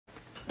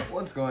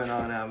What's going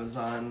on,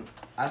 Amazon?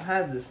 I've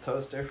had this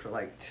toaster for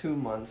like 2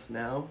 months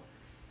now.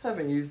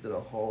 Haven't used it a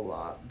whole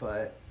lot,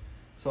 but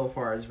so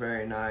far it's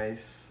very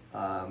nice.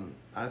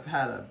 I've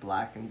had a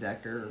Black &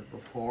 Decker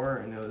before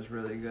and it was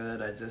really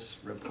good. I just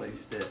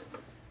replaced it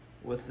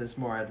with this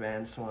more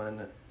advanced one.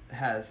 It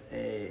has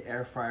a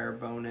air fryer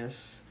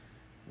bonus,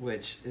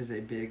 which is a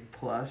big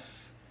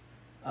plus.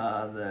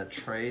 The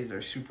trays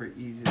are super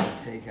easy to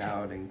take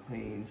out and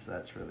clean, so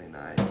that's really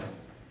nice.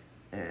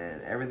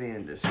 And everything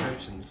in the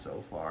description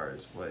so far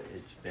is what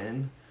it's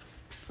been.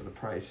 For the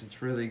price,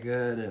 it's really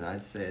good, and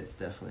I'd say it's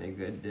definitely a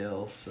good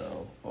deal.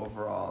 So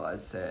overall,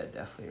 I'd say I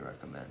definitely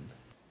recommend.